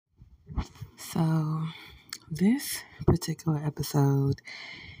So, this particular episode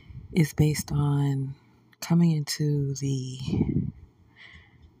is based on coming into the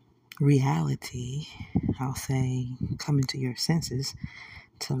reality, I'll say, coming to your senses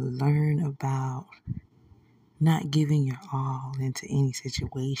to learn about not giving your all into any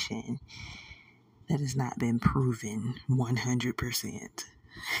situation that has not been proven 100%.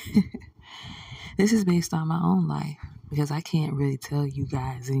 This is based on my own life because I can't really tell you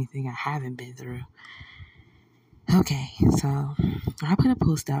guys anything I haven't been through. Okay, so I put a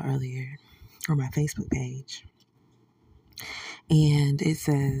post out earlier on my Facebook page, and it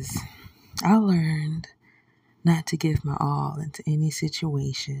says, I learned not to give my all into any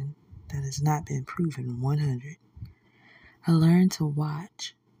situation that has not been proven 100. I learned to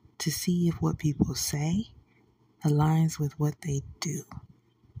watch to see if what people say aligns with what they do.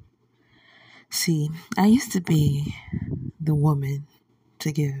 See, I used to be the woman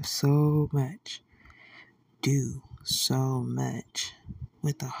to give so much, do so much,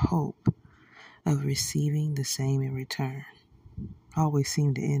 with the hope of receiving the same in return. I always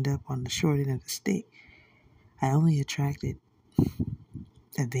seemed to end up on the short end of the stick. I only attracted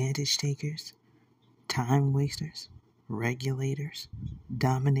advantage takers, time wasters, regulators,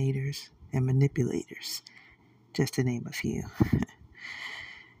 dominators, and manipulators, just to name a few.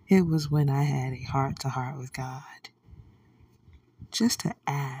 It was when I had a heart-to-heart with God, just to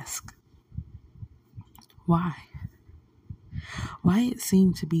ask, why? Why it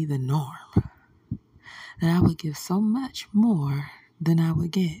seemed to be the norm that I would give so much more than I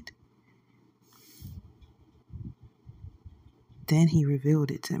would get. Then he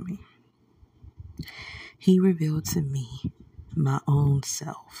revealed it to me. He revealed to me my own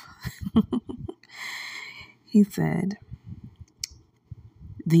self. He said,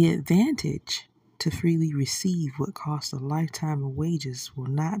 the advantage to freely receive what costs a lifetime of wages will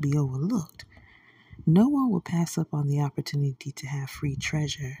not be overlooked. No one will pass up on the opportunity to have free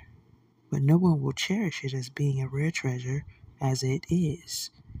treasure, but no one will cherish it as being a rare treasure as it is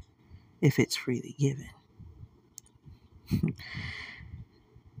if it's freely given.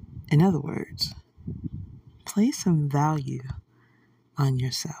 In other words, place some value on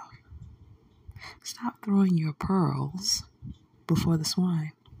yourself. Stop throwing your pearls before the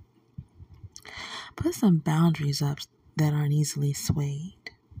swine. Put some boundaries up that aren't easily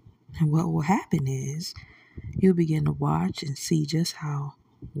swayed. And what will happen is you'll begin to watch and see just how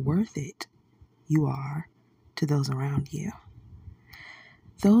worth it you are to those around you.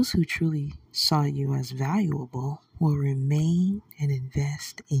 Those who truly saw you as valuable will remain and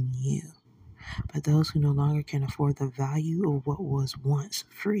invest in you. But those who no longer can afford the value of what was once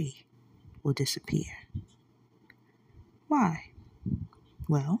free will disappear. Why?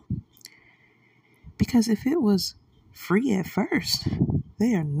 Well, because if it was free at first,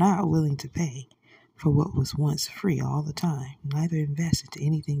 they are not willing to pay for what was once free all the time, neither invest into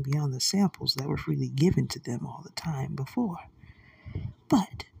anything beyond the samples that were freely given to them all the time before.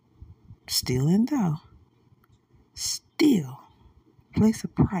 But, still and though, still place a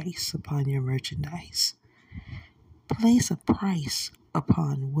price upon your merchandise. Place a price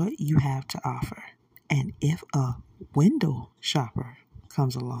upon what you have to offer. And if a window shopper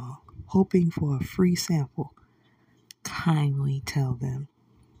comes along, hoping for a free sample, kindly tell them,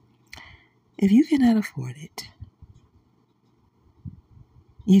 if you cannot afford it,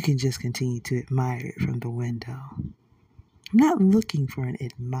 you can just continue to admire it from the window. I'm not looking for an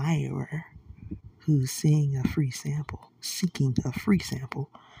admirer who's seeking a free sample.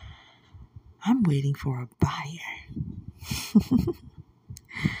 I'm waiting for a buyer.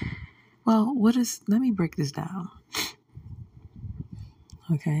 Well, let me break this down.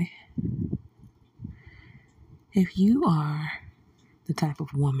 Okay. If you are the type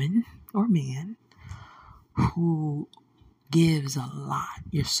of woman or man who gives a lot,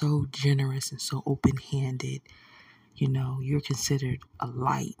 you're so generous and so open-handed, you're considered a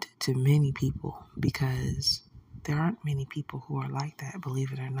light to many people because there aren't many people who are like that,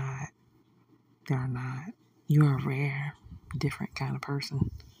 believe it or not. There are not. You're a rare, different kind of person.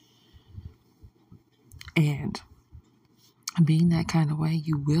 And being that kind of way,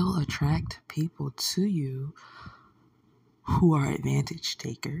 you will attract people to you who are advantage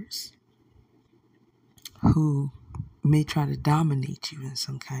takers, who may try to dominate you in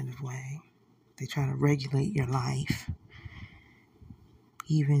some kind of way. They try to regulate your life.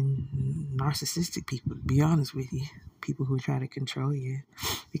 Even narcissistic people, to be honest with you, people who try to control you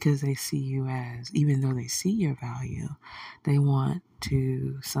because they see you as, even though they see your value, they want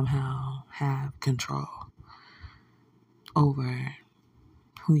to somehow have control over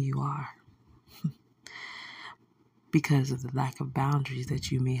who you are. because of the lack of boundaries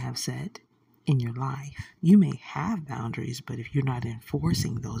that you may have set in your life. You may have boundaries, but if you're not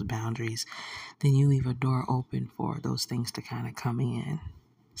enforcing those boundaries, then you leave a door open for those things to kind of come in.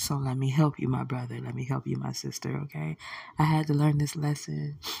 So let me help you, my brother. Let me help you, my sister, okay? I had to learn this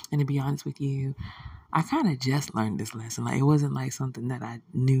lesson. And to be honest with you, I kind of just learned this lesson. Like, it wasn't like something that I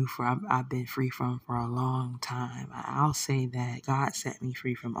knew I've been free from for a long time. I'll say that God set me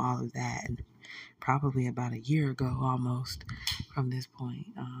free from all of that. And probably about a year ago almost from this point,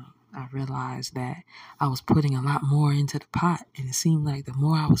 I realized that I was putting a lot more into the pot. And it seemed like the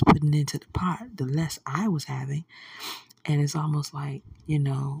more I was putting into the pot, the less I was having. And it's almost like,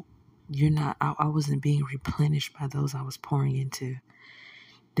 I wasn't being replenished by those I was pouring into.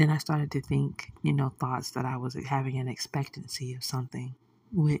 Then I started to think, thoughts that I was having an expectancy of something,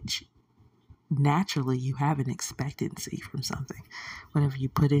 which naturally you have an expectancy from something. Whatever you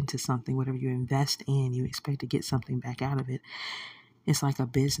put into something, whatever you invest in, you expect to get something back out of it. It's like a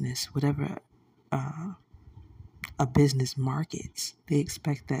business. Whatever a business markets, they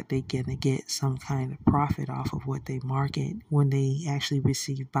expect that they're going to get some kind of profit off of what they market when they actually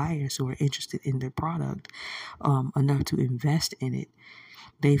receive buyers who are interested in their product enough to invest in it.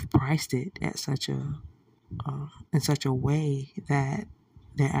 They've priced it at in such a way that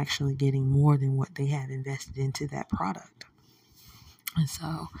they're actually getting more than what they have invested into that product. And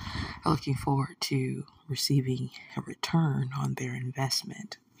so I'm looking forward to receiving a return on their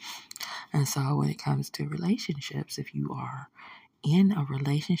investment. And so when it comes to relationships, if you are in a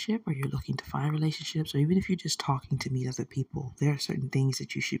relationship or you're looking to find relationships, or even if you're just talking to meet other people, there are certain things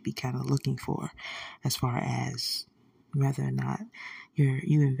that you should be kind of looking for as far as whether or not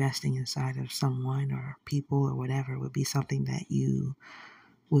you investing inside of someone or people or whatever would be something that you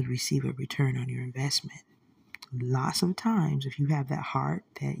would receive a return on your investment. Lots of times, if you have that heart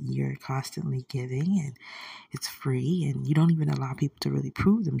that you're constantly giving and it's free and you don't even allow people to really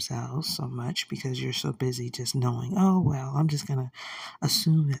prove themselves so much because you're so busy just knowing, oh, well, I'm just going to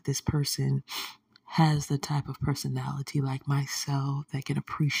assume that this person has the type of personality like myself that can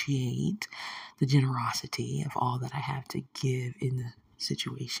appreciate the generosity of all that I have to give in the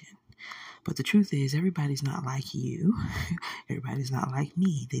situation. But the truth is, everybody's not like you. Everybody's not like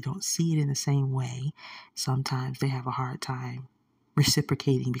me. They don't see it in the same way. Sometimes they have a hard time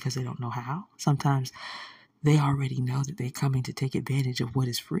reciprocating because they don't know how. Sometimes they already know that they're coming to take advantage of what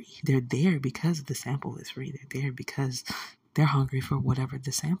is free. They're there because the sample is free. They're there because they're hungry for whatever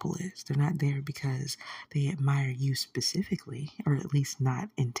the sample is. They're not there because they admire you specifically, or at least not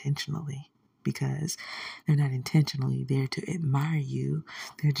intentionally, because they're not intentionally there to admire you.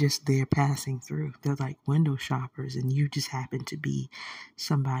 They're just there passing through. They're like window shoppers, and you just happen to be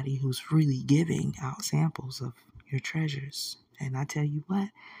somebody who's really giving out samples of your treasures. And I tell you what,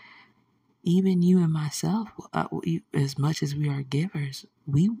 even you and myself, as much as we are givers,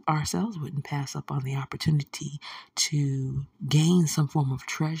 we ourselves wouldn't pass up on the opportunity to gain some form of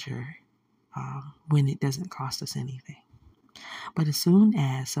treasure when it doesn't cost us anything. But as soon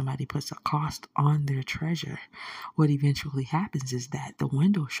as somebody puts a cost on their treasure, what eventually happens is that the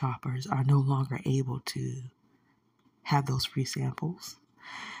window shoppers are no longer able to have those free samples.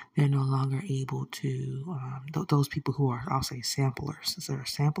 They're no longer able to, those people who are, I'll say, samplers. So there are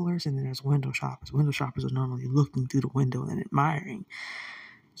samplers and then there's window shoppers. Window shoppers are normally looking through the window and admiring,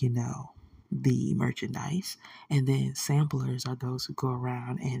 the merchandise. And then samplers are those who go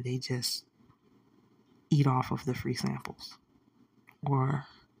around and they just eat off of the free samples. Or,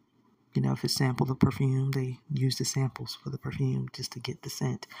 if it's sample of perfume, they use the samples for the perfume just to get the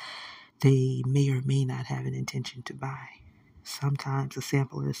scent. They may or may not have an intention to buy. Sometimes a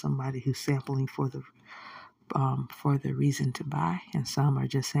sampler is somebody who's sampling for the reason to buy, and some are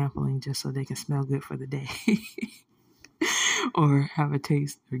just sampling just so they can smell good for the day, or have a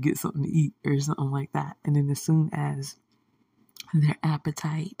taste, or get something to eat, or something like that. And then as soon as their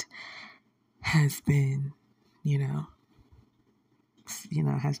appetite has been,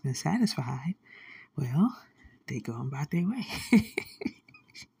 has been satisfied, well, they go about their way.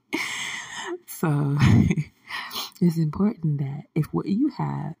 So it's important that if what you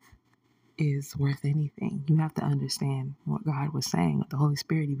have is worth anything, you have to understand what God was saying, what the Holy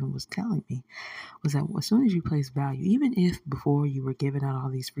Spirit even was telling me, was that as soon as you place value, even if before you were giving out all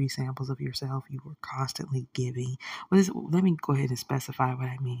these free samples of yourself, you were constantly giving. Let me go ahead and specify what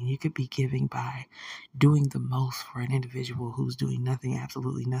I mean. You could be giving by doing the most for an individual who's doing nothing,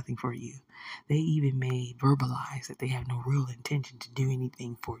 absolutely nothing for you. They even may verbalize that they have no real intention to do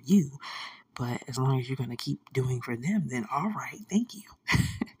anything for you. But as long as you're going to keep doing for them, then all right, thank you.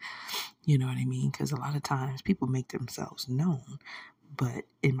 You know what I mean? Because a lot of times people make themselves known, But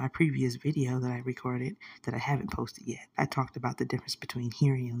in my previous video that I recorded that I haven't posted yet, I talked about the difference between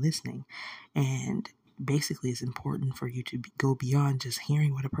hearing and listening. And basically, it's important for you to go beyond just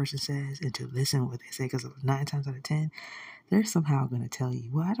hearing what a person says and to listen what they say, because 9 times out of 10, they're somehow going to tell you,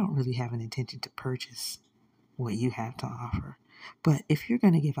 well, I don't really have an intention to purchase what you have to offer. But if you're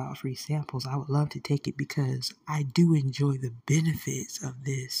going to give out free samples, I would love to take it because I do enjoy the benefits of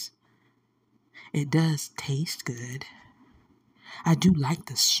this. It does taste good. I do like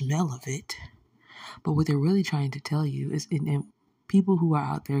the smell of it. But what they're really trying to tell you is, and people who are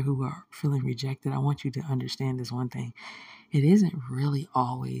out there who are feeling rejected, I want you to understand this one thing. It isn't really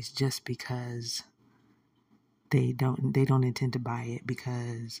always just because they don't intend to buy it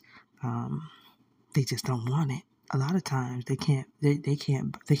because they just don't want it. A lot of times they can't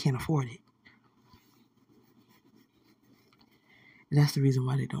afford it. And that's the reason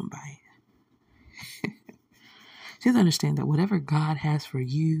why they don't buy it. Just understand that whatever God has for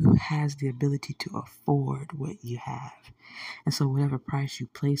you has the ability to afford what you have. And so whatever price you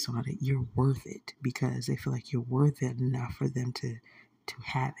place on it, you're worth it because they feel like you're worth it enough for them to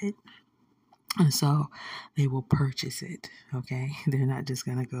have it. And so they will purchase it, okay? They're not just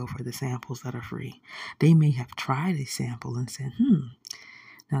going to go for the samples that are free. They may have tried a sample and said,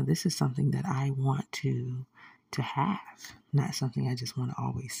 now this is something that I want to have, not something I just want to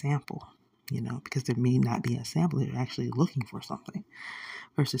always sample, because there may not be a sample. They're actually looking for something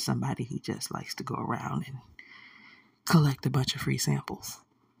versus somebody who just likes to go around and collect a bunch of free samples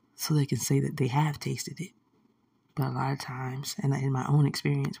so they can say that they have tasted it. But a lot of times, and in my own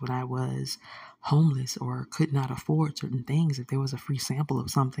experience, when I was homeless or could not afford certain things, if there was a free sample of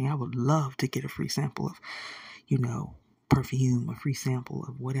something, I would love to get a free sample of, perfume, a free sample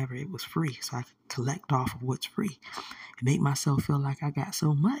of whatever it was free, so I could collect off of what's free and make myself feel like I got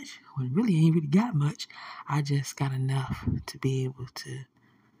so much when really I ain't really got much. I just got enough to be able to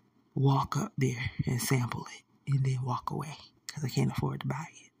walk up there and sample it and then walk away because I can't afford to buy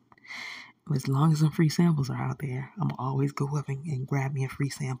it. As long as some free samples are out there, I'm always go up and grab me a free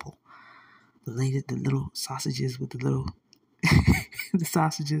sample. The little sausages with the little, the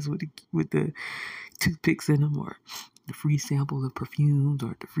sausages with the toothpicks in them, or the free sample of perfumes,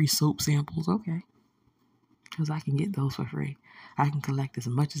 or the free soap samples. Okay, because I can get those for free. I can collect as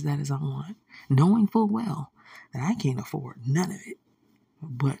much as that as I want, knowing full well that I can't afford none of it.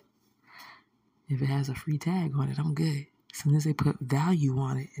 But if it has a free tag on it, I'm good. As soon as they put value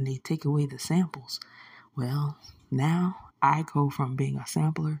on it and they take away the samples, well, now I go from being a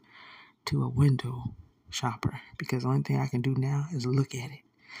sampler to a window shopper, because the only thing I can do now is look at it.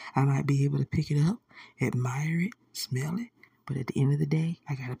 I might be able to pick it up, admire it, smell it, but at the end of the day,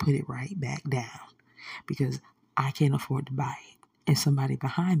 I got to put it right back down because I can't afford to buy it. And somebody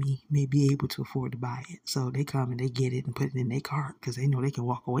behind me may be able to afford to buy it. So they come and they get it and put it in their cart because they know they can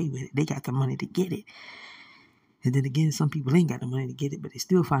walk away with it. They got the money to get it. And then again, some people ain't got the money to get it, but they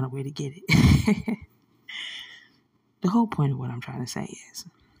still find a way to get it. The whole point of what I'm trying to say is,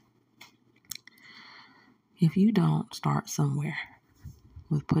 if you don't start somewhere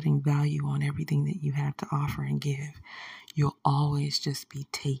with putting value on everything that you have to offer and give, you'll always just be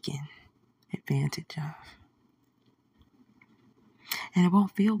taken advantage of. And it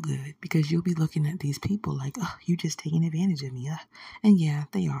won't feel good because you'll be looking at these people like, oh, you just taking advantage of me. And yeah,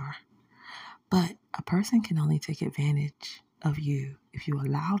 they are. But a person can only take advantage of you if you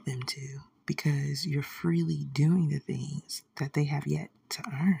allow them to, because you're freely doing the things that they have yet to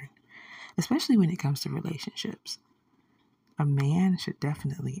earn, especially when it comes to relationships. A man should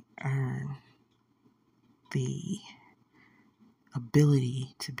definitely earn the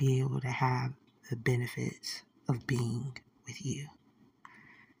ability to be able to have the benefits of being with you.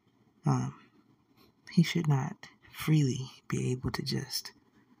 He should not freely be able to just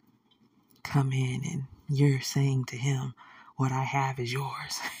come in and you're saying to him, what I have is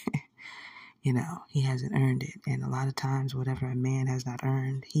yours. He hasn't earned it. And a lot of times, whatever a man has not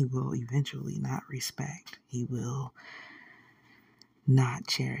earned, he will eventually not respect. He will not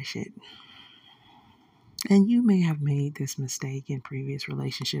cherish it. And you may have made this mistake in previous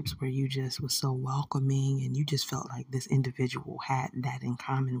relationships where you just was so welcoming and you just felt like this individual had that in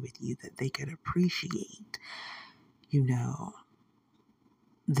common with you, that they could appreciate,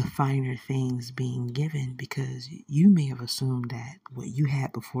 the finer things being given, because you may have assumed that what you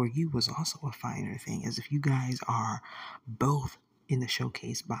had before you was also a finer thing, as if you guys are both in the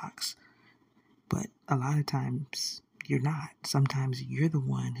showcase box. But a lot of times you're not. Sometimes you're the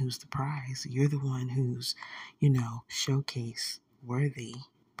one who's the prize. You're the one who's, showcase worthy,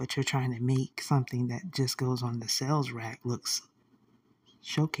 but you're trying to make something that just goes on the sales rack looks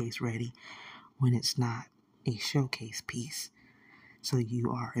showcase ready when it's not a showcase piece. So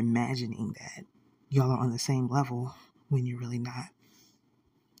you are imagining that y'all are on the same level when you're really not.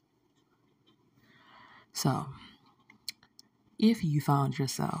 So if you found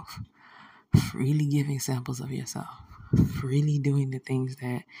yourself freely giving samples of yourself, freely doing the things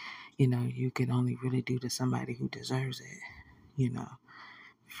that, you could only really do to somebody who deserves it,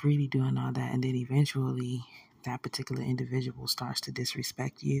 freely doing all that, and then eventually that particular individual starts to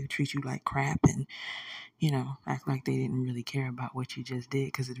disrespect you, treat you like crap, and, act like they didn't really care about what you just did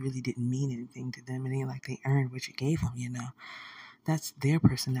because it really didn't mean anything to them. It ain't like they earned what you gave them, That's their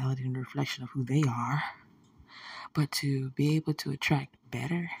personality and reflection of who they are. But to be able to attract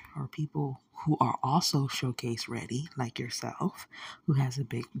better, or people who are also showcase ready, like yourself, who has a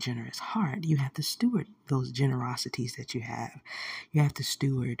big, generous heart, you have to steward those generosities that you have. You have to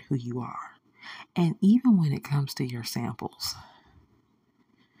steward who you are. And even when it comes to your samples,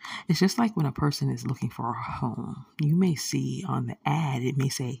 it's just like when a person is looking for a home. You may see on the ad, it may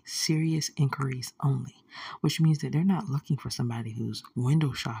say serious inquiries only, which means that they're not looking for somebody who's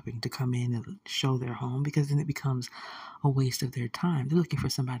window shopping to come in and show their home, because then it becomes a waste of their time. They're looking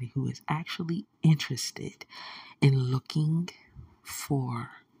for somebody who is actually interested in looking for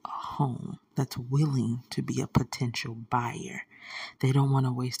a home, that's willing to be a potential buyer. They don't want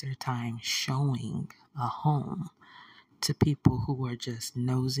to waste their time showing a home to people who are just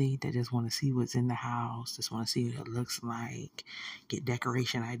nosy, that just want to see what's in the house, just want to see what it looks like, get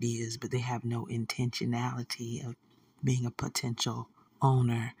decoration ideas, but they have no intentionality of being a potential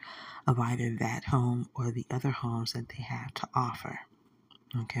owner of either that home or the other homes that they have to offer.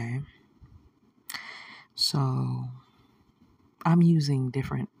 Okay? So I'm using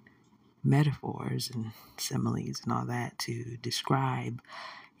different metaphors and similes and all that to describe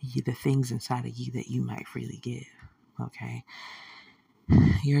the things inside of you that you might freely give. Okay?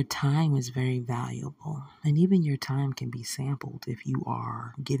 Your time is very valuable, and even your time can be sampled if you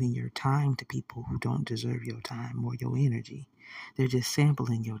are giving your time to people who don't deserve your time or your energy. They're just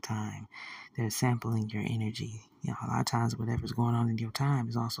sampling your time. They're sampling your energy. A lot of times whatever's going on in your time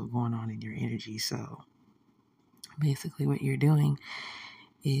is also going on in your energy. So basically what you're doing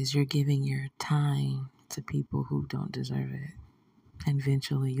is you're giving your time to people who don't deserve it. And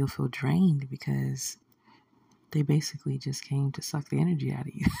eventually you'll feel drained because they basically just came to suck the energy out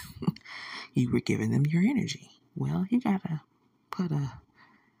of you. You were giving them your energy. Well, you gotta put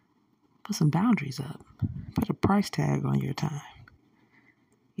some boundaries up. Put a price tag on your time.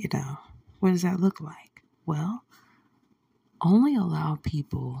 What does that look like? Well, only allow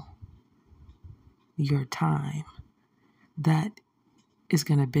people your time that is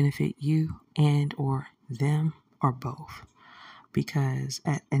going to benefit you and or them or both. Because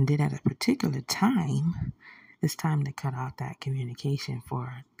at a particular time, it's time to cut out that communication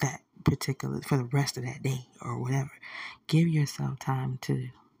for the rest of that day or whatever. Give yourself time to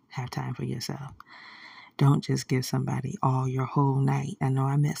have time for yourself. Don't just give somebody all your whole night. I know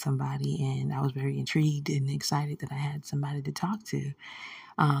I met somebody and I was very intrigued and excited that I had somebody to talk to.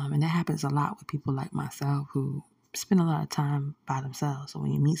 And that happens a lot with people like myself who spend a lot of time by themselves. So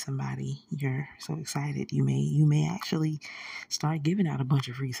when you meet somebody, you're so excited. You may actually start giving out a bunch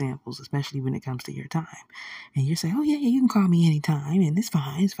of free samples, especially when it comes to your time. And you're saying, oh yeah, you can call me anytime, and it's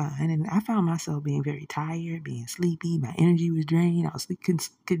fine. And I found myself being very tired, being sleepy. My energy was drained. I was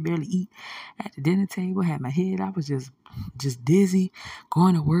could barely eat at the dinner table. Had my head. I was just dizzy,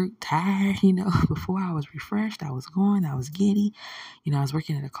 going to work, tired. Before I was refreshed, I was giddy. I was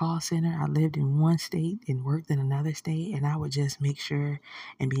working at a call center. I lived in one state and worked in another state, and I would just make sure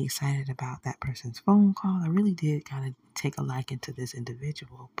and be excited about that person's phone call. I really did kind of take a liking to this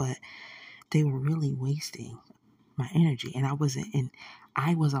individual, but they were really wasting my energy, and I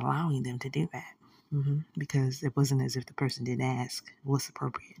was allowing them to do that. Because it wasn't as if the person didn't ask what's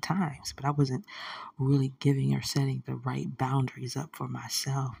appropriate times, but I wasn't really giving or setting the right boundaries up for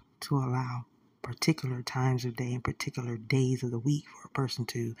myself to allow particular times of day and particular days of the week for a person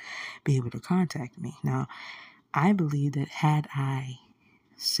to be able to contact me. Now, I believe that had I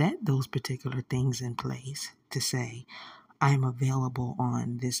set those particular things in place to say, I'm available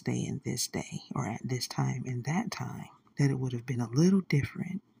on this day and this day, or at this time and that time, that it would have been a little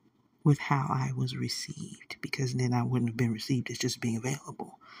different with how I was received, because then I wouldn't have been received as just being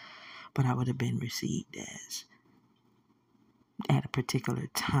available, but I would have been received as at a particular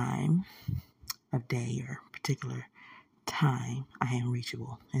time of day or particular time I am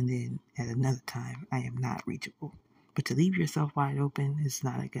reachable, and then at another time I am not reachable. But to leave yourself wide open is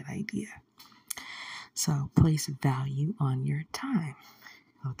not a good idea. So place value on your time,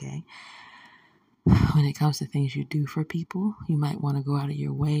 okay? When it comes to things you do for people, you might want to go out of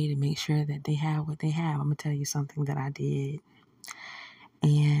your way to make sure that they have what they have. I'm going to tell you something that I did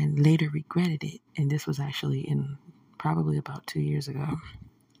and later regretted it. And this was actually in probably about 2 years ago,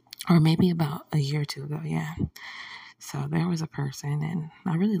 or maybe about a year or two ago. Yeah. So there was a person, and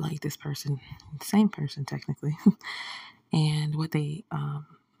I really liked this person, same person technically. And what they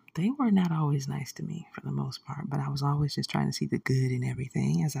were not always nice to me for the most part, but I was always just trying to see the good in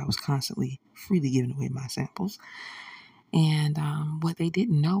everything, as I was constantly freely giving away my samples. And what they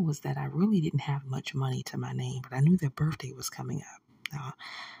didn't know was that I really didn't have much money to my name, but I knew their birthday was coming up. Now,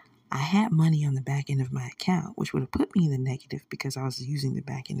 I had money on the back end of my account, which would have put me in the negative because I was using the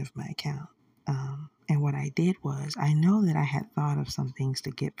back end of my account. And what I did was, I know that I had thought of some things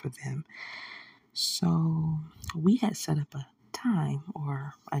to get for them. So we had set up a time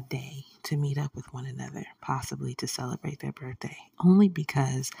or a day to meet up with one another, possibly to celebrate their birthday, only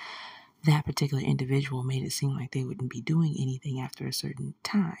because that particular individual made it seem like they wouldn't be doing anything after a certain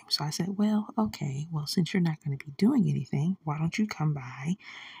time. So I said, well, okay, well, since you're not going to be doing anything, why don't you come by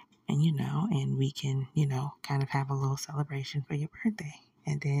and, and we can, kind of have a little celebration for your birthday.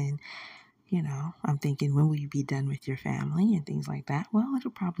 And then, I'm thinking, when will you be done with your family and things like that? Well,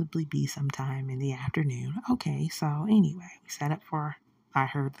 it'll probably be sometime in the afternoon. Okay, so anyway, we set up for, I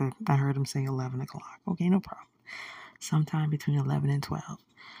heard him say 11 o'clock. Okay, no problem. Sometime between 11 and 12.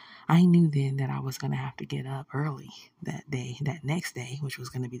 I knew then that I was going to have to get up early that day, that next day, which was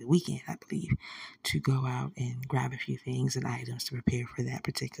going to be the weekend, I believe, to go out and grab a few things and items to prepare for that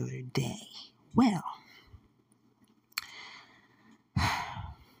particular day. Well,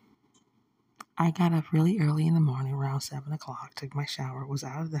 I got up really early in the morning, around 7 o'clock, took my shower, was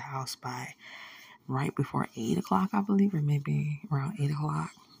out of the house by right before 8 o'clock, I believe, or maybe around 8 o'clock.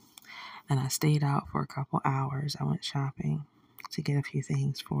 And I stayed out for a couple hours. I went shopping to get a few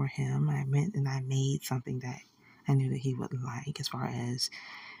things for him. I went and I made something that I knew that he would like, as far as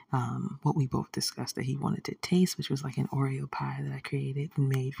what we both discussed that he wanted to taste, which was like an Oreo pie that I created and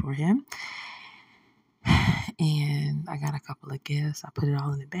made for him. And I got a couple of gifts. I put it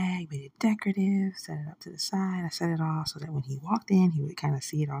all in the bag, made it decorative, set it up to the side. I set it off so that when he walked in, he would kind of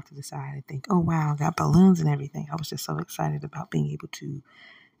see it off to the side and think, oh, wow, I got balloons and everything. I was just so excited about being able to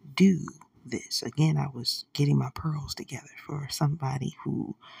do this. Again, I was getting my pearls together for somebody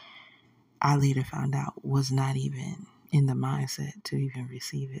who I later found out was not even in the mindset to even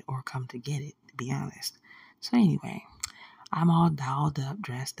receive it or come to get it, to be honest. So anyway, I'm all dolled up,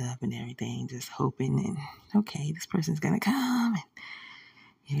 dressed up and everything, just hoping and okay, this person's gonna come and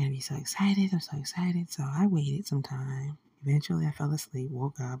you're gonna be so excited. I'm so excited. So I waited some time. Eventually I fell asleep,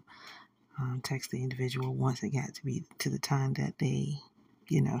 woke up, texted the individual once it got to be to the time that they,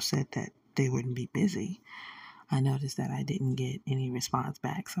 said that they wouldn't be busy. I noticed that I didn't get any response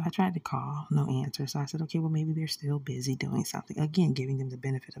back. So I tried to call, no answer. So I said, okay, well, maybe they're still busy doing something. Again, giving them the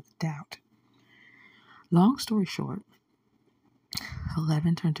benefit of the doubt. Long story short,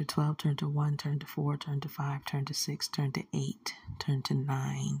 11 turned to 12, turned to 1, turned to 4, turned to 5, turned to 6, turned to 8, turned to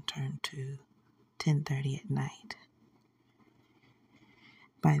 9, turned to 10:30 at night.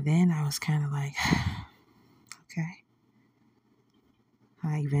 By then, I was kind of like, okay.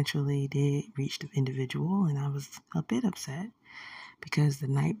 I eventually did reach the individual, and I was a bit upset because the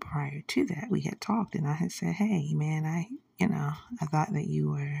night prior to that, we had talked, and I had said, hey, man, I thought that you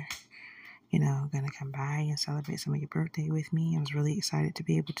were, going to come by and celebrate some of your birthday with me. I was really excited to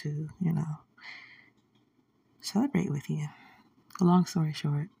be able to, celebrate with you. Long story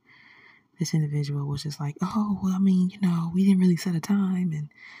short, this individual was just like, oh, well, I mean, we didn't really set a time and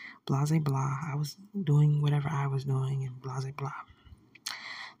blah, blah, blah. I was doing whatever I was doing and blah, blah, blah.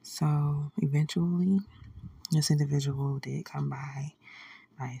 So eventually, this individual did come by,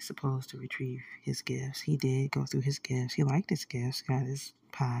 I suppose, to retrieve his gifts. He did go through his gifts. He liked his gifts, got his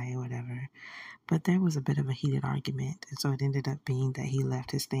pie or whatever. But there was a bit of a heated argument. And so it ended up being that he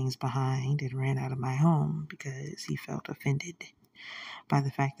left his things behind and ran out of my home because he felt offended by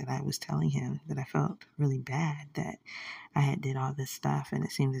the fact that I was telling him that I felt really bad that I had did all this stuff. And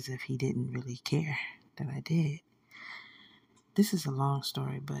it seemed as if he didn't really care that I did. This is a long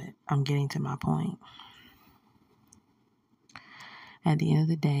story, but I'm getting to my point. At the end of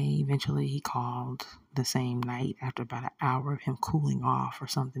the day, eventually he called the same night after about an hour of him cooling off or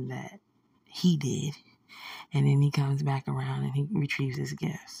something that he did. And then he comes back around and he retrieves his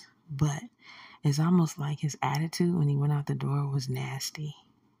gifts. But it's almost like his attitude when he went out the door was nasty,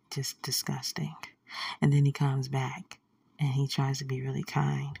 just disgusting. And then he comes back and he tries to be really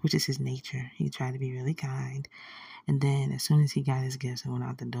kind, which is his nature. He tried to be really kind. And then as soon as he got his gifts and went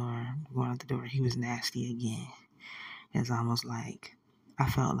out the door, he was nasty again. It's almost like I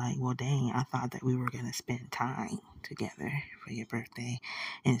felt like, well, dang, I thought that we were going to spend time together for your birthday.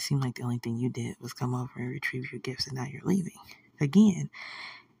 And it seemed like the only thing you did was come over and retrieve your gifts and now you're leaving. again,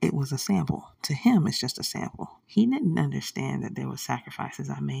 it was a sample. To him, it's just a sample. He didn't understand that there were sacrifices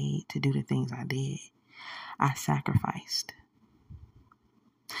I made to do the things I did. I sacrificed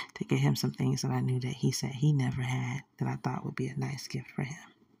to get him some things that I knew that he said he never had, that I thought would be a nice gift for him.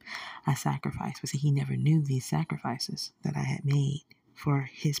 I sacrificed, but see, he never knew these sacrifices that I had made for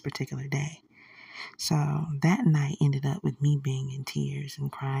his particular day. So that night ended up with me being in tears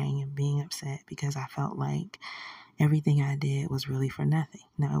and crying and being upset because I felt like everything I did was really for nothing.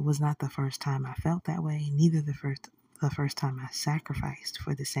 Now, it was not the first time I felt that way, neither the first time I sacrificed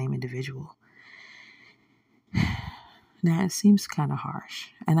for the same individual. Now, it seems kind of harsh,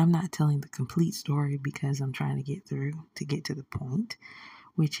 and I'm not telling the complete story because I'm trying to get to the point,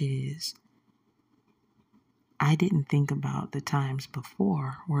 which is I didn't think about the times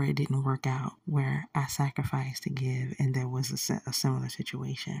before where it didn't work out, where I sacrificed to give and there was a similar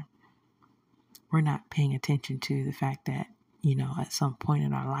situation. We're not paying attention to the fact that, at some point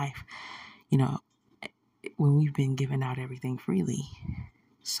in our life, when we've been giving out everything freely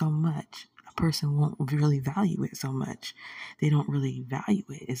so much, a person won't really value it so much. They don't really value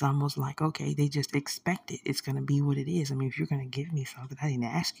it. It's almost like, okay, they just expect it. It's going to be what it is. I mean, if you're going to give me something, I didn't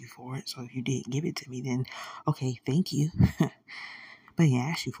ask you for it. So if you did give it to me, then okay, thank you. But I didn't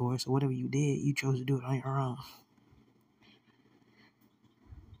ask you for it. So whatever you did, you chose to do it on your own.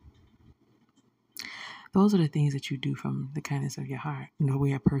 Those are the things that you do from the kindness of your heart. The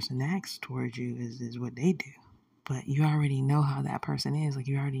way a person acts towards you is what they do. But you already know how that person is. Like,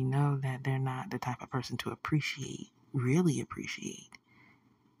 you already know that they're not the type of person to really appreciate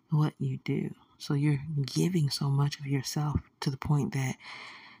what you do. So you're giving so much of yourself to the point that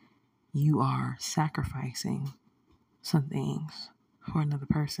you are sacrificing some things for another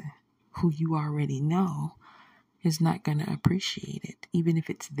person who you already know is not going to appreciate it, even if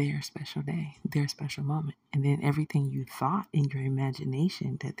it's their special day, their special moment. And then everything you thought in your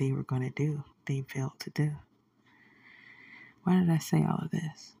imagination that they were going to do, they failed to do. Why did I say all of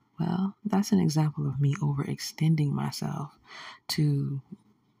this? Well, that's an example of me overextending myself to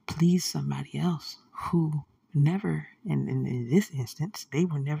please somebody else who never, and in this instance, they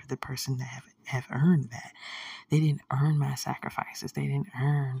were never the person that have earned that. They didn't earn my sacrifices. They didn't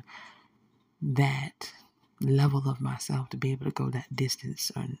earn that level of myself to be able to go that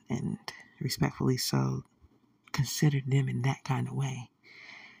distance and respectfully so consider them in that kind of way.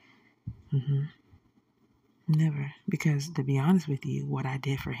 Never. Because to be honest with you, what I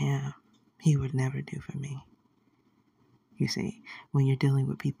did for him, he would never do for me. You see, when you're dealing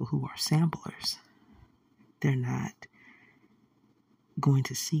with people who are samplers, they're not going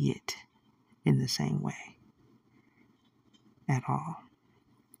to see it in the same way at all.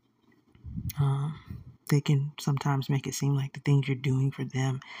 They can sometimes make it seem like the things you're doing for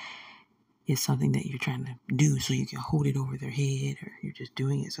them is something that you're trying to do so you can hold it over their head, or you're just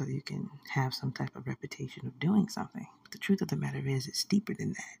doing it so you can have some type of reputation of doing something. But the truth of the matter is, it's deeper than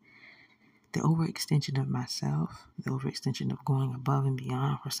that. The overextension of myself, the overextension of going above and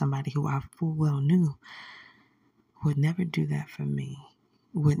beyond for somebody who I full well knew would never do that for me,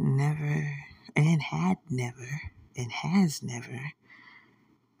 would never, and had never, and has never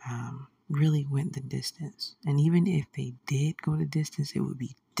really went the distance. And even if they did go the distance, it would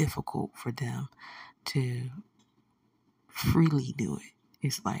be difficult for them to freely do it.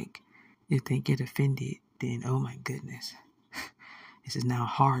 It's like if they get offended, then oh my goodness, this is now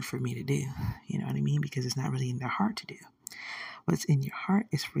hard for me to do. You know what I mean? Because it's not really in their heart to do. What's in your heart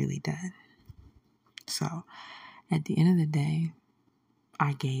is freely done. So at the end of the day,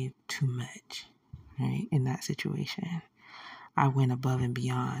 I gave too much, right? In that situation, I went above and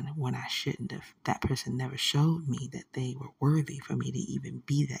beyond when I shouldn't have. That person never showed me that they were worthy for me to even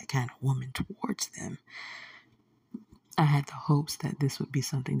be that kind of woman towards them. I had the hopes that this would be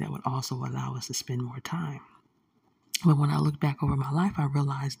something that would also allow us to spend more time. But when I look back over my life, I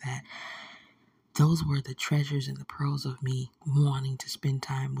realized that those were the treasures and the pearls of me wanting to spend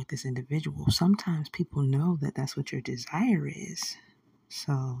time with this individual. Sometimes people know that that's what your desire is,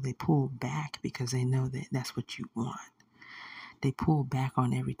 so they pull back because they know that that's what you want. They pull back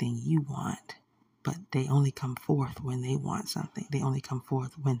on everything you want, but they only come forth when they want something. They only come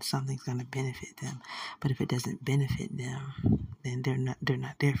forth when something's going to benefit them. But if it doesn't benefit them, then they're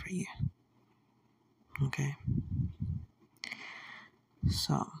not there for you. Okay?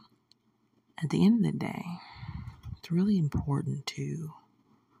 So, at the end of the day, it's really important to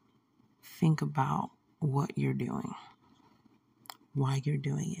think about what you're doing, why you're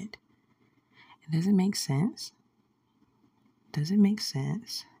doing it. And does it make sense? Does it make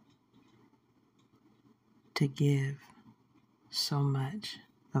sense to give so much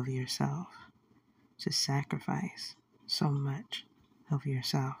of yourself, to sacrifice so much of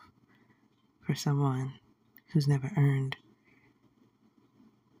yourself for someone who's never earned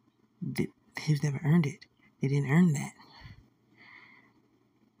it. They didn't earn that.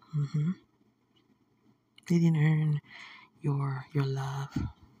 They didn't earn your love.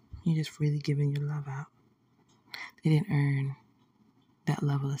 You're just freely giving your love out. They didn't earn that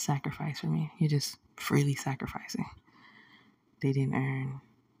level of sacrifice from you. You're just freely sacrificing. They didn't earn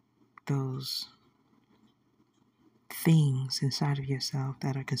those things inside of yourself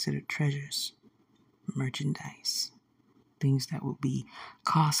that are considered treasures, merchandise, things that will be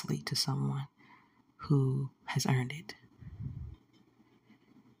costly to someone who has earned it.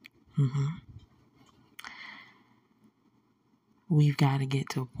 We've got to get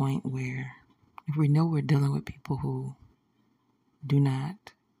to a point where if we know we're dealing with people who do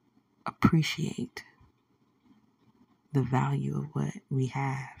not appreciate the value of what we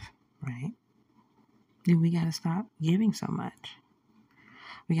have, right? Then we got to stop giving so much.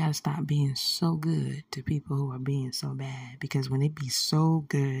 We got to stop being so good to people who are being so bad. Because when we be so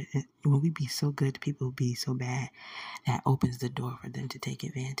good to people who be so bad, that opens the door for them to take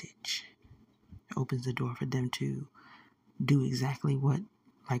advantage. It opens the door for them to do exactly what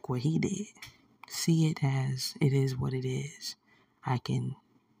he did. See it as it is what it is. I can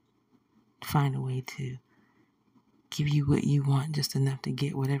find a way to give you what you want, just enough to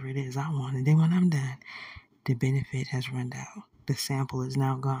get whatever it is I want. And then when I'm done, the benefit has run out. The sample is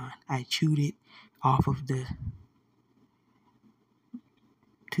now gone. I chewed it off of the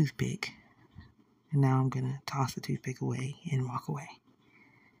toothpick. And now I'm going to toss the toothpick away and walk away.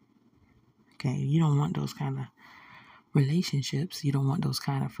 Okay, you don't want those kind of relationships. You don't want those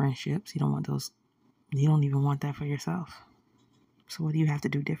kind of friendships. You don't even want that for yourself. So what do you have to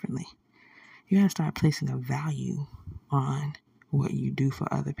do differently? You got to start placing a value on what you do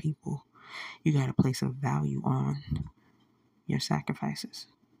for other people. You got to place a value on your sacrifices.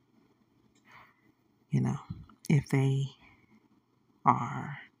 If they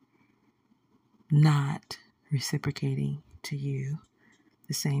are not reciprocating to you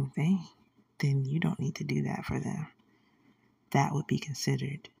the same thing, then you don't need to do that for them. That would be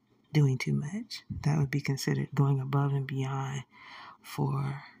considered doing too much. That would be considered going above and beyond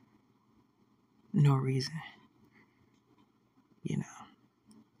for no reason.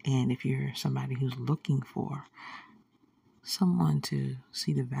 And if you're somebody who's looking for someone to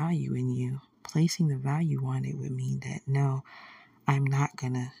see the value in you, placing the value on it would mean that, no, I'm not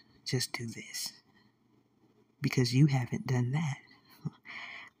going to just do this because you haven't done that.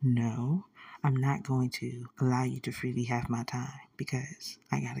 No, I'm not going to allow you to freely have my time because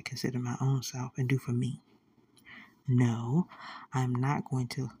I got to consider my own self and do for me. No, I'm not going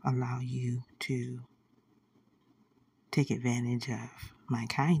to allow you to take advantage of my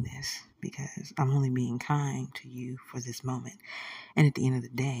kindness because I'm only being kind to you for this moment. And at the end of the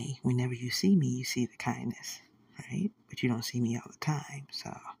day, whenever you see me, you see the kindness, right? But you don't see me all the time.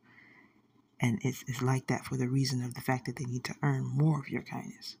 And it's like that for the reason of the fact that they need to earn more of your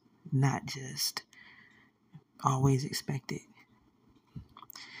kindness, not just always expect it.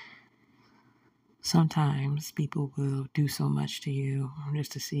 Sometimes people will do so much to you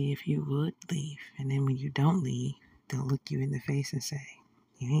just to see if you would leave. And then when you don't leave, they'll look you in the face and say,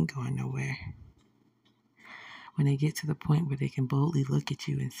 you ain't going nowhere. When they get to the point where they can boldly look at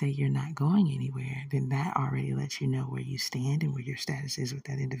you and say you're not going anywhere, then that already lets you know where you stand and where your status is with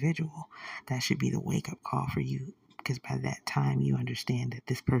that individual. That should be the wake-up call for you, because by that time you understand that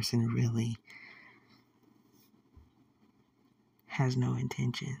this person really has no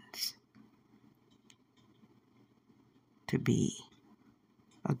intentions to be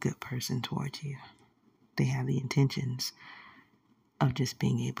a good person towards you. They have the intentions of just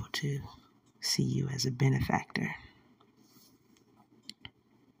being able to see you as a benefactor.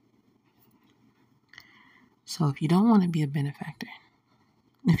 So if you don't want to be a benefactor,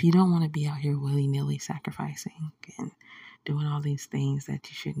 if you don't want to be out here willy-nilly sacrificing and doing all these things that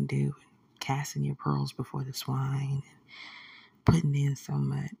you shouldn't do, casting your pearls before the swine, and putting in so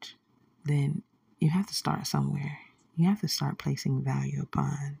much, then you have to start somewhere. You have to start placing value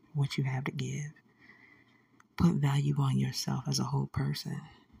upon what you have to give. Put value on yourself as a whole person.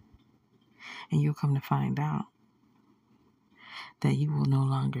 And you'll come to find out that you will no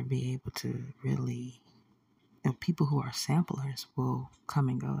longer be able to really, people who are samplers will come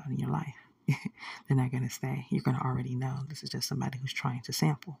and go in your life. They're not going to stay. You're going to already know this is just somebody who's trying to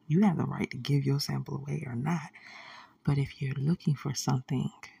sample. You have the right to give your sample away or not. But if you're looking for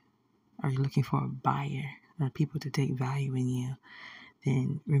something, or you're looking for a buyer or people to take value in you,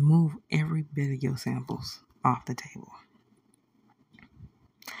 then remove every bit of your samples off the table.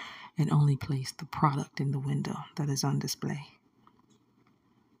 and only place the product in the window that is on display.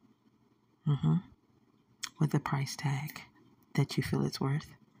 With a price tag that you feel it's worth.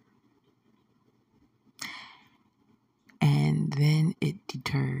 And then it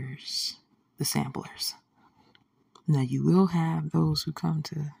deters the samplers. Now, you will have those who come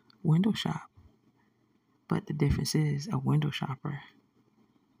to window shop, but the difference is a window shopper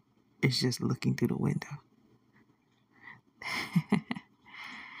is just looking through the window.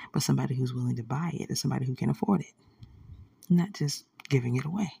 But somebody who's willing to buy it is somebody who can afford it, not just giving it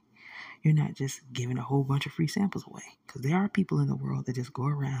away. You're not just giving a whole bunch of free samples away, because there are people in the world that just go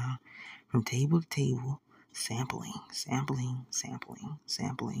around from table to table sampling.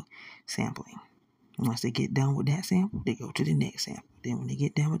 Once they get done with that sample, they go to the next sample. Then when they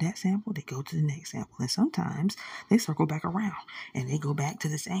get done with that sample, they go to the next sample. And sometimes they circle back around and they go back to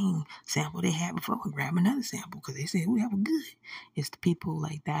the same sample they had before and grab another sample because they say, oh, that was good. It's the people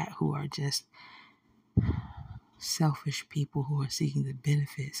like that who are just selfish people who are seeking the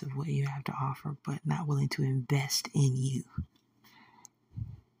benefits of what you have to offer, but not willing to invest in you.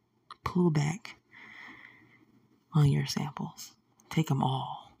 Pull back on your samples. Take them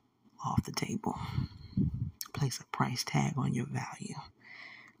all off the table. Place a price tag on your value,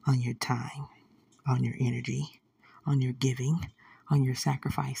 on your time, on your energy, on your giving, on your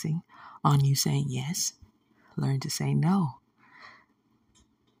sacrificing, on you saying yes. Learn to say no.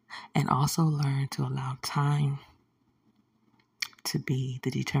 And also learn to allow time to be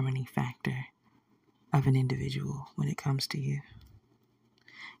the determining factor of an individual when it comes to you.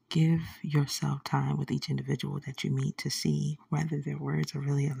 Give yourself time with each individual that you meet to see whether their words are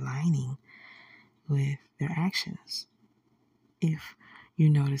really aligning with their actions. If you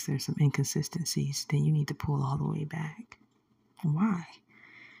notice there's some inconsistencies, then you need to pull all the way back. Why?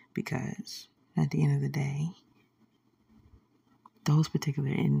 Because at the end of the day, those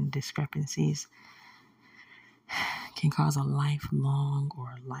particular discrepancies can cause a lifelong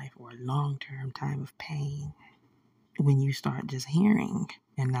or long-term time of pain when you start just hearing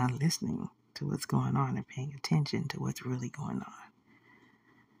and not listening to what's going on and paying attention to what's really going on.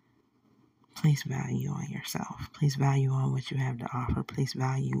 Place value on yourself. Place value on what you have to offer. Place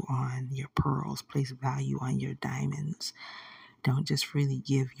value on your pearls. Place value on your diamonds. Don't just freely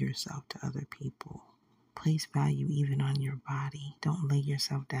give yourself to other people. Place value even on your body. Don't lay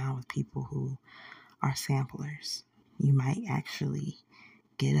yourself down with people who are samplers. You might actually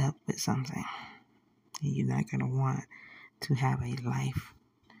get up with something. And you're not going to want to have a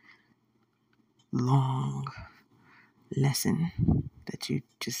lifelong lesson that you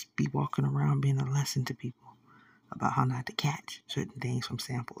just be walking around being a lesson to people about how not to catch certain things from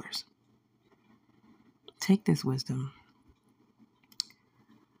samplers. Take this wisdom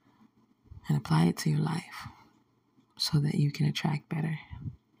and apply it to your life so that you can attract better.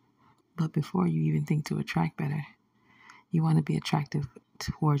 But before you even think to attract better, you want to be attractive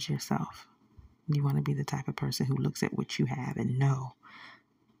towards yourself. You want to be the type of person who looks at what you have and know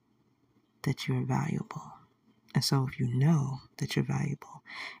that you're valuable. And so if you know that you're valuable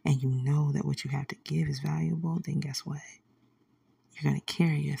and you know that what you have to give is valuable, then guess what? You're going to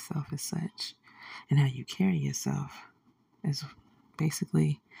carry yourself as such. And how you carry yourself is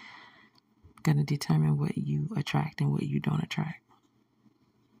basically going to determine what you attract and what you don't attract.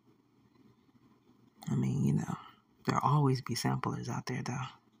 I mean, there'll always be samplers out there, though.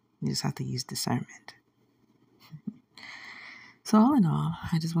 You just have to use discernment. So all in all,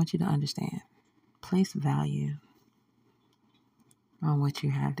 I just want you to understand. Place value on what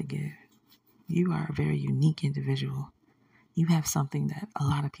you have to give. You are a very unique individual. You have something that a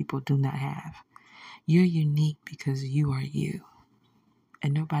lot of people do not have. You're unique because you are you.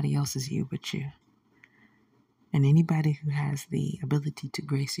 And nobody else is you but you. And anybody who has the ability to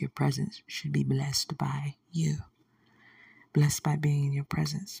grace your presence should be blessed by you. Blessed by being in your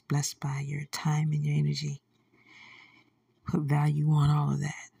presence. Blessed by your time and your energy. Put value on all of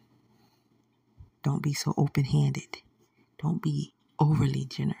that. Don't be so open-handed. Don't be overly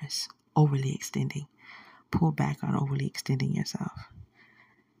generous, overly extending. Pull back on overly extending yourself.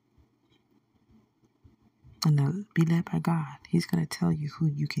 And be led by God. He's going to tell you who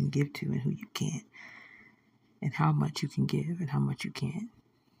you can give to and who you can't. And how much you can give and how much you can't.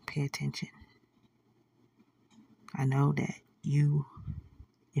 Pay attention. I know that you,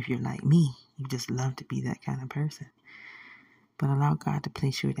 if you're like me, you just love to be that kind of person. But allow God to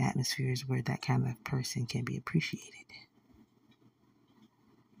place you in atmospheres where that kind of person can be appreciated.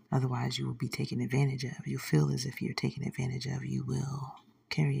 Otherwise, you will be taken advantage of. You'll feel as if you're taken advantage of. You will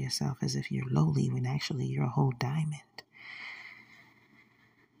carry yourself as if you're lowly when actually you're a whole diamond.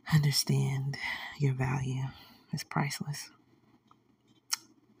 Understand your value is priceless.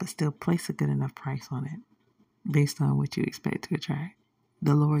 but still place a good enough price on it based on what you expect to attract.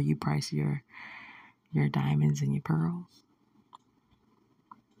 The lower you price your diamonds and your pearls,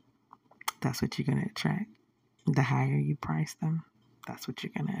 that's what you're going to attract. The higher you price them, that's what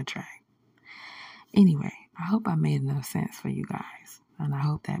you're going to attract. Anyway, I hope I made enough sense for you guys. And I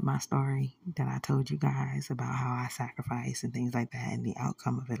hope that my story that I told you guys about how I sacrifice and things like that and the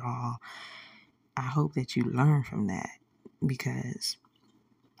outcome of it all, I hope that you learn from that, because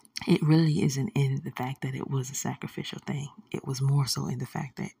it really isn't in the fact that it was a sacrificial thing. It was more so in the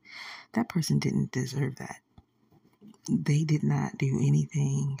fact that that person didn't deserve that. They did not do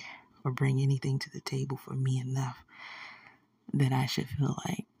anything or bring anything to the table for me enough that I should feel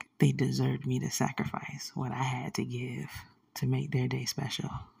like they deserved me to sacrifice what I had to give to make their day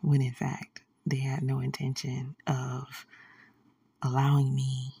special, when in fact they had no intention of allowing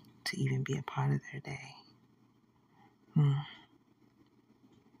me to even be a part of their day.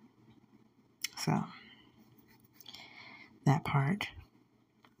 So that part,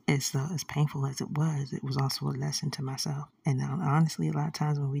 as painful as it was also a lesson to myself. And honestly, a lot of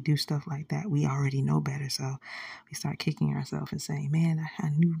times when we do stuff like that, we already know better. So we start kicking ourselves and saying, man, I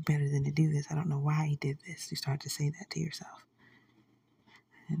knew better than to do this. I don't know why I did this. You start to say that to yourself.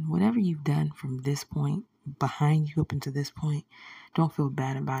 And whatever you've done from this point, behind you up until this point, don't feel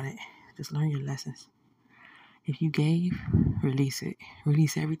bad about it. Just learn your lessons. If you gave, release it.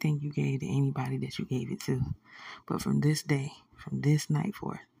 Release everything you gave to anybody that you gave it to. But from this day, from this night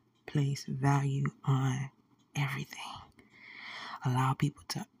forth, place value on everything. Allow people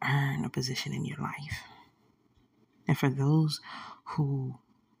to earn a position in your life. And for those who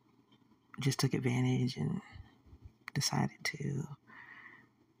just took advantage and decided to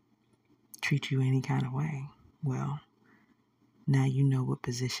treat you any kind of way, well, now you know what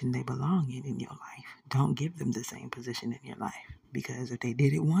position they belong in your life. Don't give them the same position in your life, because if they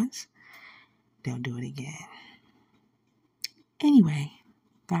did it once, they'll do it again. Anyway,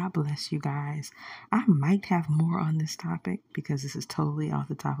 God bless you guys. I might have more on this topic because this is totally off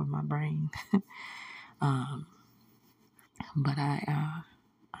the top of my brain. But I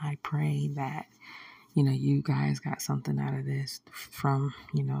pray that, you guys got something out of this from,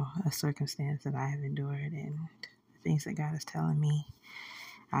 a circumstance that I have endured and things that God is telling me.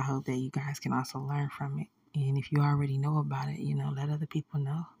 I hope that you guys can also learn from it. And if you already know about it, let other people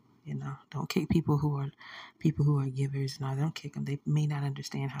know. Don't kick people who are givers. No, don't kick them. They may not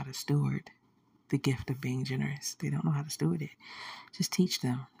understand how to steward the gift of being generous. They don't know how to steward it. Just teach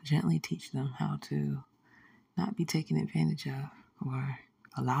them, gently teach them how to not be taken advantage of or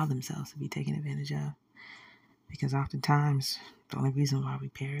allow themselves to be taken advantage of. Because oftentimes, the only reason why we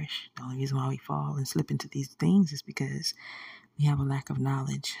perish, the only reason why we fall and slip into these things is because we have a lack of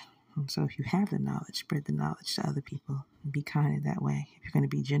knowledge. And so if you have the knowledge, spread the knowledge to other people and be kind in that way. If you're going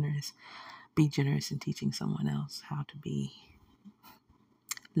to be generous in teaching someone else how to be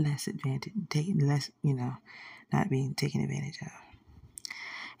less not being taken advantage of.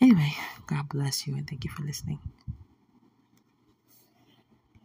 Anyway, God bless you and thank you for listening.